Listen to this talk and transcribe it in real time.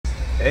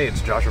Hey,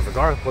 it's Joshua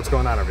Vergara. What's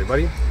going on,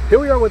 everybody? Here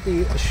we are with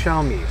the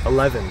Xiaomi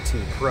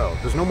 11T Pro.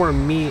 There's no more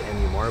me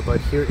anymore,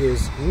 but here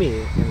is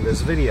me in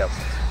this video.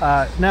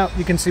 Now,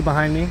 you can see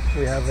behind me,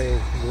 we have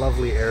a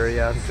lovely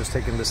area. Just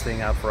taking this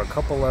thing out for a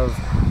couple of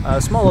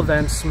small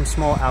events, some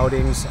small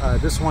outings.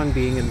 This one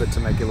being in the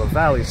Temecula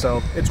Valley,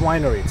 so it's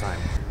winery time.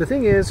 The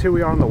thing is, here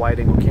we are on the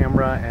wide-angle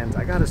camera, and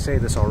I gotta say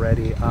this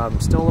already, I'm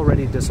still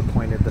already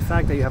disappointed. The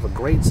fact that you have a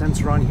great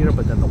sensor on here,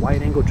 but then the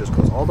wide angle just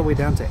goes all the way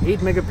down to 8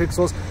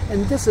 megapixels,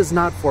 and this is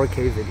not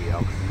 4K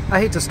video. I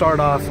hate to start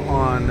off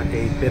on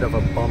a bit of a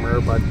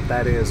bummer, but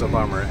that is a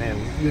bummer, and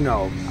you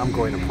know I'm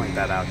going to point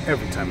that out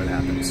every time it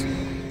happens.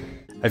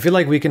 I feel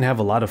like we can have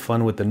a lot of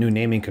fun with the new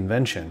naming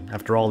convention.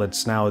 After all,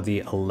 it's now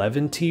the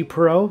 11T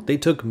Pro. They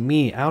took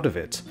me out of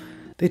it.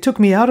 They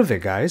took me out of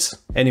it, guys.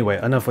 Anyway,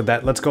 enough with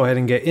that. Let's go ahead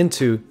and get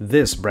into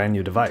this brand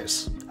new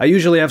device. I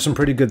usually have some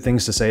pretty good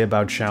things to say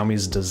about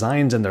Xiaomi's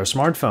designs and their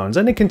smartphones,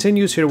 and it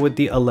continues here with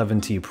the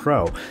 11T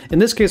Pro. In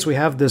this case, we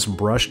have this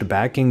brushed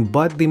backing,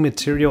 but the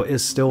material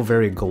is still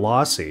very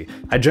glossy.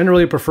 I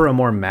generally prefer a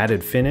more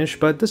matted finish,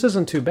 but this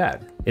isn't too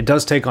bad. It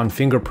does take on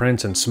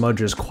fingerprints and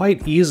smudges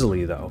quite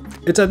easily though.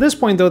 It's at this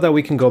point though that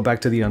we can go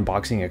back to the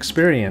unboxing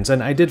experience,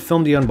 and I did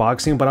film the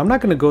unboxing, but I'm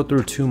not going to go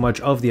through too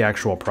much of the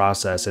actual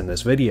process in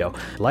this video.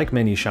 Like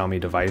many Xiaomi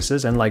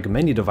devices, and like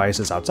many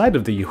devices outside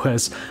of the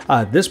US,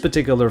 this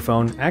particular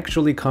phone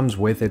actually comes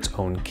with its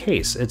own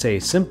case. It's a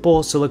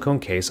simple silicone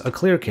case, a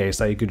clear case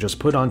that you could just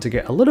put on to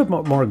get a little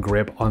bit more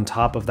grip on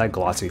top of that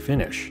glossy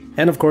finish.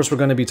 And of course, we're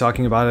going to be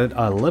talking about it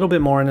a little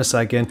bit more in a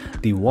second.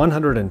 The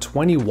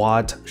 120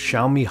 watt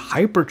Xiaomi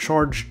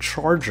Hypercharge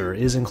charger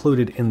is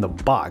included in the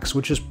box,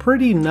 which is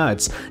pretty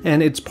nuts,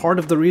 and it's part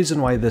of the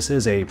reason why this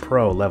is a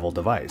pro level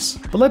device.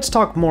 But let's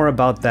talk more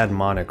about that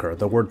moniker,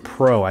 the word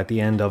pro at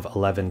the end of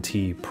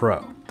 11T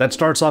Pro. That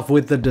starts off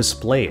with the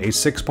display, a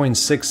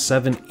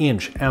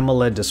 6.67-inch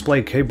AMOLED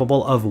display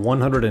capable of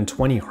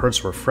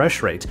 120Hz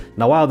refresh rate.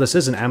 Now, while this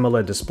is an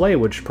AMOLED display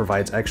which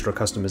provides extra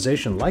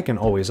customization like an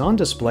always-on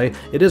display,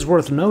 it is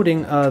worth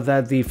noting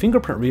that the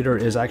fingerprint reader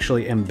is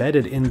actually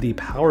embedded in the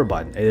power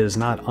button. It is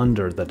not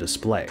under the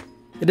display.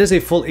 It is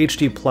a full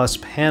HD Plus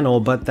panel,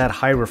 but that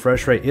high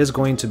refresh rate is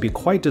going to be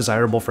quite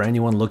desirable for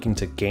anyone looking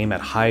to game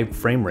at high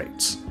frame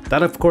rates.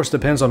 That of course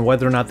depends on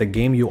whether or not the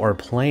game you are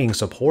playing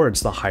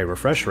supports the high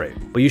refresh rate,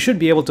 but you should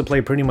be able to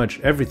play pretty much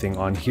everything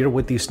on here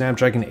with the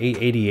Snapdragon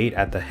 888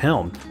 at the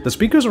helm. The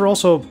speakers are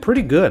also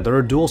pretty good. There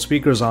are dual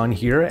speakers on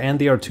here, and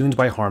they are tuned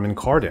by Harman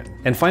Kardon.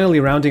 And finally,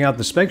 rounding out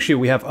the spec sheet,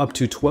 we have up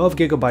to 12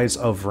 GB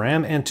of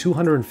RAM and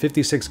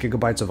 256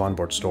 GB of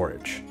onboard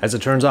storage. As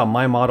it turns out,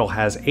 my model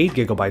has 8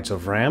 GB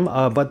of RAM,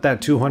 but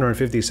that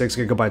 256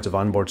 GB of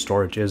onboard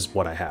storage is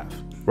what I have.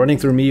 Running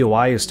through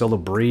MIUI is still a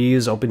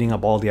breeze, opening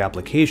up all the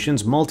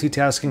applications,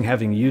 multitasking,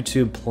 having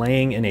YouTube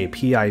playing in a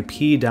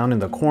PIP down in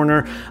the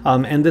corner,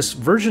 and this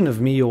version of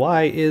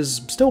MIUI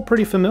is still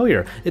pretty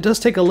familiar. It does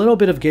take a little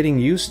bit of getting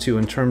used to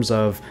in terms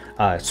of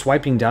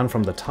swiping down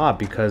from the top,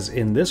 because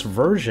in this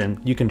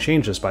version, you can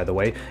change this by the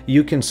way,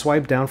 you can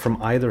swipe down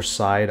from either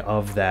side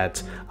of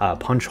that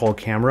punch hole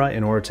camera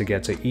in order to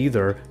get to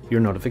either your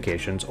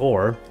notifications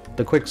or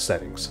the quick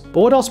settings.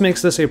 But what else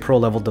makes this a pro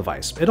level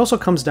device? It also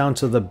comes down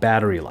to the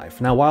battery life.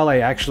 Now, while I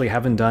actually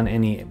haven't done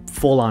any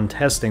full-on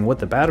testing with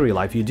the battery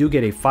life, you do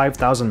get a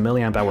 5000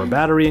 milliamp hour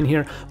battery in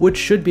here, which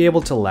should be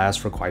able to last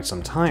for quite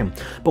some time.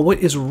 But what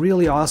is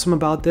really awesome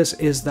about this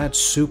is that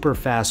super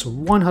fast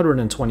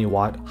 120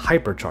 watt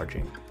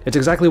hypercharging. It's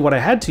exactly what I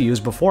had to use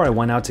before I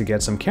went out to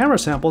get some camera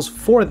samples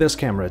for this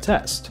camera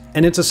test.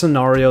 And it's a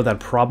scenario that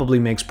probably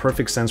makes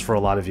perfect sense for a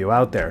lot of you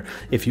out there.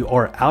 If you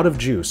are out of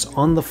juice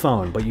on the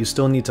phone, but you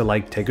still need to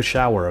like take a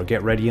shower or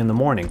get ready in the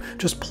morning,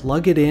 just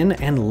plug it in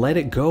and let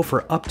it go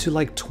for up to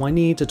like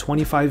 20 to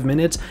 25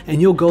 minutes, and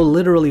you'll go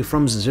literally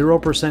from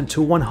 0%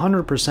 to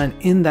 100%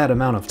 in that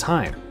amount of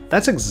time.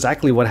 That's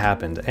exactly what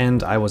happened,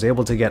 and I was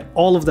able to get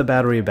all of the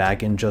battery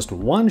back in just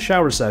one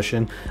shower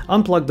session,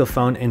 unplug the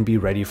phone, and be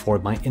ready for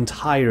my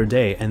entire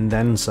day and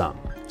then some.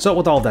 So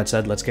with all that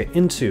said, let's get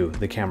into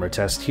the camera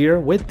test here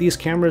with these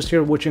cameras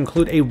here, which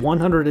include a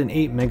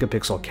 108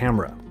 megapixel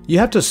camera. You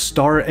have to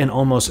start and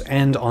almost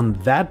end on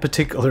that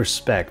particular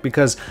spec,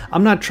 because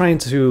I'm not trying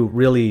to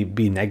really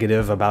be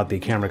negative about the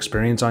camera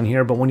experience on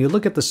here, but when you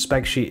look at the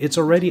spec sheet, it's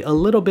already a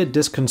little bit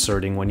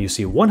disconcerting when you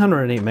see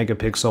 108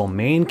 megapixel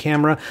main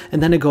camera,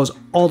 and then it goes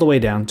all the way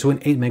down to an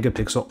 8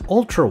 megapixel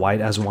ultra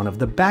wide as one of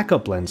the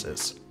backup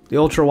lenses. The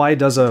ultra wide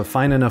does a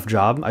fine enough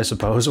job, I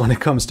suppose, when it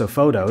comes to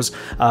photos,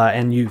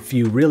 and if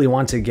you really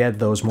want to get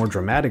those more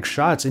dramatic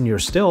shots in your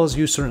stills,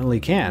 you certainly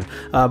can.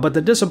 But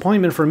the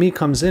disappointment for me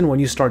comes in when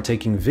you start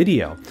taking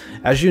video.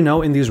 As you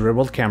know, in these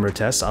real-world camera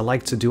tests, I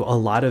like to do a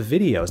lot of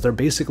videos. They're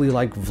basically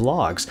like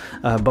vlogs,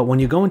 but when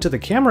you go into the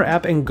camera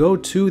app and go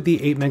to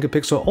the 8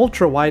 megapixel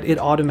ultra wide, it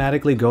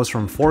automatically goes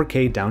from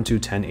 4K down to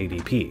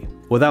 1080p.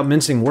 Without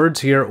mincing words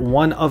here,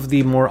 one of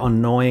the more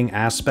annoying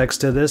aspects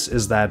to this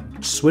is that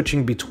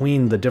switching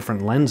between the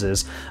different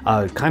lenses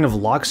kind of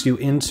locks you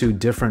into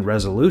different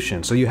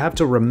resolutions. So you have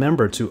to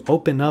remember to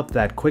open up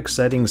that quick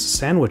settings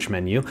sandwich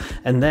menu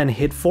and then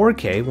hit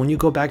 4K when you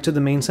go back to the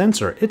main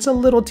sensor. It's a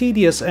little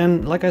tedious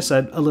and, like I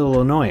said, a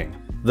little annoying.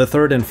 The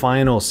third and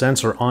final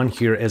sensor on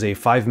here is a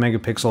 5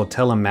 megapixel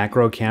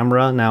telemacro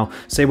camera. Now,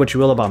 say what you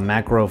will about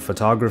macro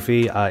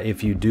photography,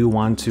 if you do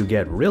want to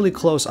get really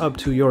close up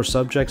to your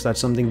subjects,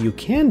 that's something you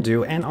can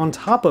do, and on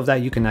top of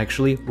that you can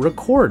actually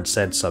record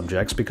said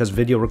subjects because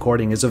video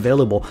recording is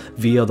available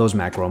via those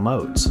macro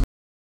modes.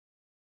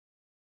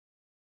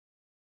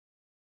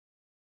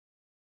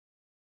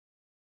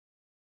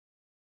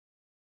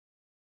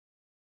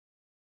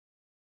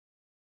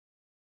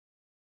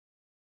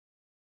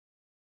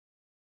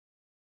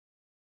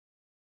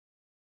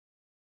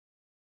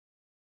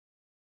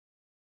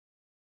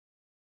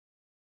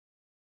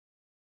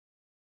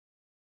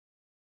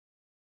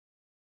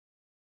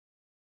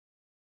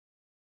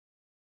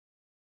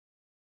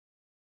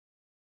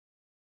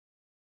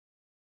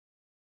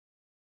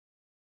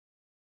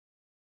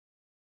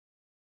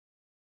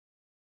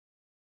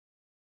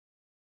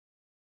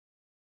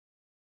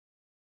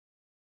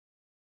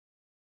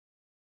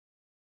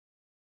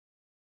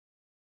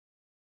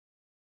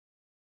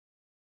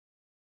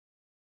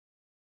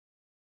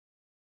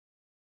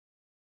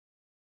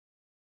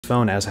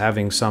 Phone as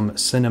having some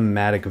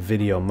cinematic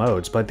video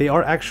modes, but they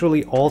are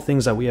actually all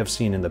things that we have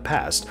seen in the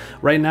past.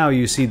 Right now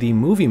you see the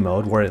movie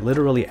mode where it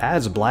literally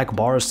adds black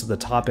bars to the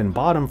top and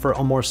bottom for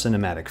a more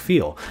cinematic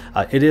feel.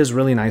 It is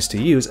really nice to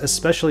use,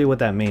 especially with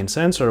that main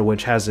sensor,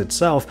 which has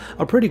itself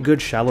a pretty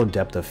good shallow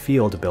depth of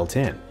field built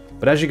in.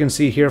 But as you can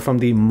see here from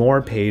the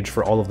More page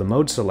for all of the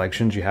mode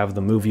selections, you have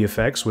the movie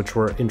effects, which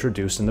were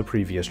introduced in the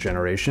previous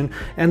generation,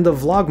 and the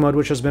vlog mode,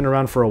 which has been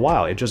around for a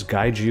while. It just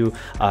guides you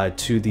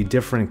to the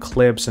different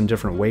clips and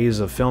different ways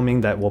of filming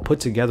that will put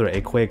together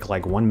a quick,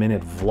 like,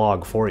 1-minute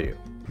vlog for you.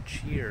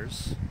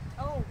 Cheers.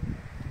 Oh.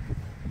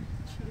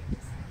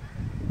 Cheers.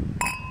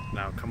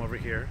 Now come over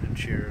here and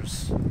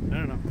cheers.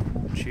 No.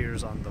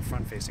 Cheers on the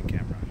front-facing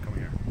camera. Come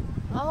here.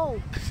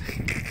 Oh.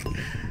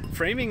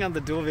 Framing on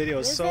the dual video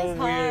is so weird.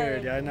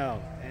 Hard. Yeah, I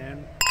know.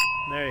 And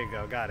there you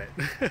go, got it.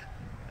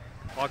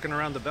 Walking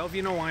around the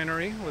Belvino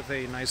winery with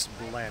a nice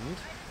blend.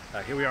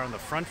 Here we are on the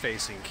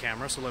front-facing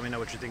camera, so let me know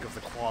what you think of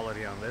the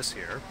quality on this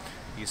here.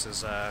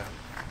 Issa's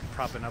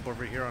propping up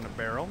over here on a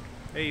barrel.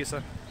 Hey,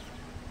 Issa.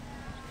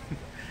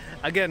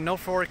 Again, no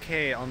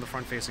 4K on the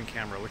front-facing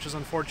camera, which is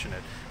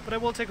unfortunate, but I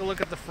will take a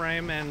look at the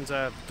frame, and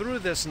through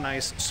this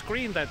nice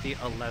screen that the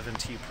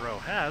 11T Pro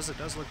has, it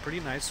does look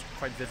pretty nice,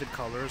 quite vivid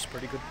colors,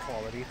 pretty good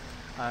quality.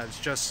 It's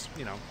just,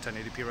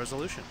 1080p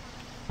resolution.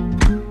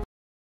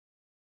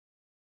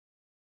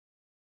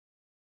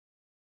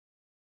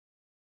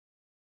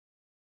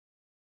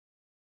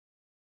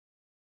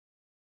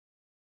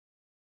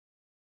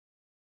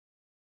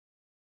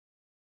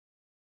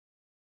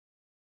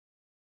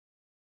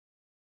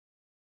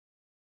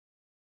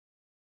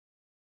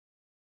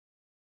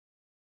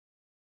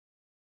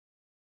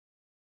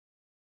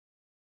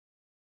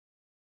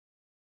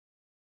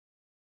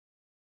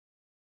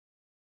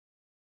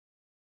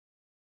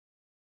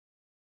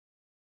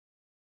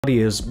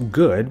 Is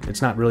good.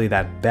 It's not really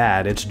that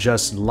bad. It's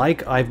just,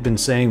 like I've been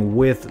saying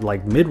with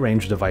like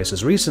mid-range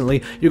devices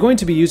recently, you're going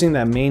to be using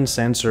that main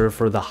sensor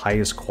for the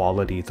highest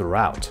quality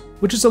throughout.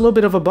 Which is a little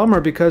bit of a bummer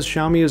because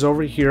Xiaomi is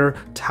over here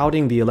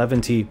touting the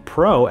 11T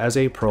Pro as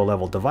a pro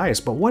level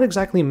device. But what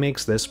exactly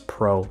makes this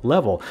pro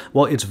level?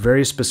 Well, it's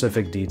very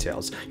specific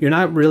details. You're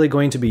not really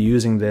going to be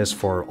using this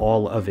for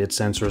all of its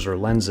sensors or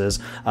lenses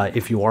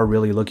if you are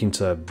really looking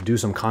to do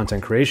some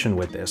content creation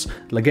with this.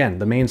 Again,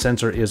 the main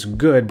sensor is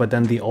good, but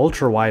then the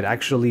ultra wide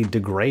actually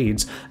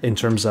degrades in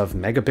terms of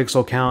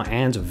megapixel count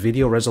and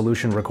video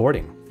resolution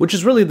recording, which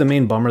is really the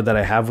main bummer that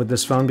I have with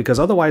this phone, because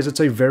otherwise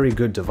it's a very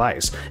good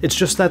device. It's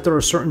just that there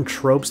are certain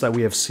tropes that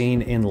we have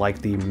seen in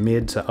like the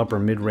mid to upper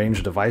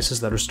mid-range devices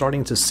that are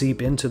starting to seep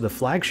into the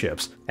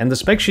flagships. And the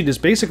spec sheet is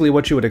basically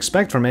what you would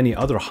expect from any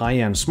other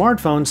high-end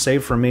smartphone,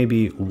 save for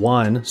maybe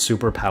one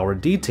super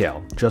powered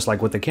detail, just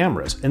like with the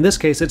cameras. In this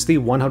case, it's the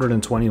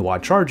 120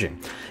 watt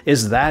charging.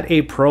 Is that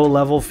a pro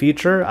level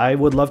feature? I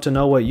would love to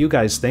know what you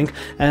guys think,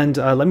 and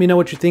let me know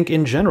what you think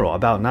in general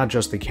about not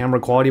just the camera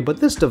quality,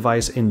 but this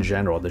device in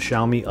general, the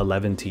Xiaomi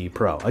 11T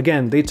Pro.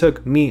 Again, they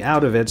took me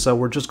out of it, so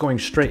we're just going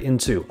straight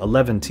into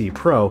 11T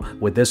Pro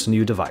with this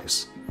new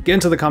device. Get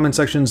into the comment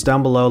sections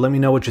down below, let me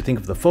know what you think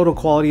of the photo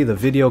quality, the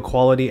video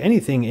quality,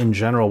 anything in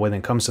general when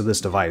it comes to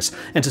this device.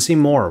 And to see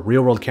more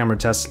real-world camera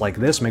tests like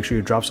this, make sure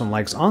you drop some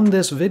likes on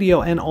this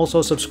video and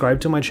also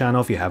subscribe to my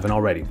channel if you haven't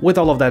already. With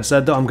all of that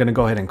said though, I'm going to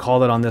go ahead and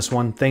call it on this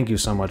one. Thank you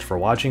so much for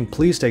watching.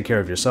 Please take care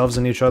of yourselves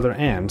and each other,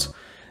 and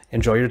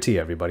enjoy your tea,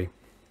 everybody.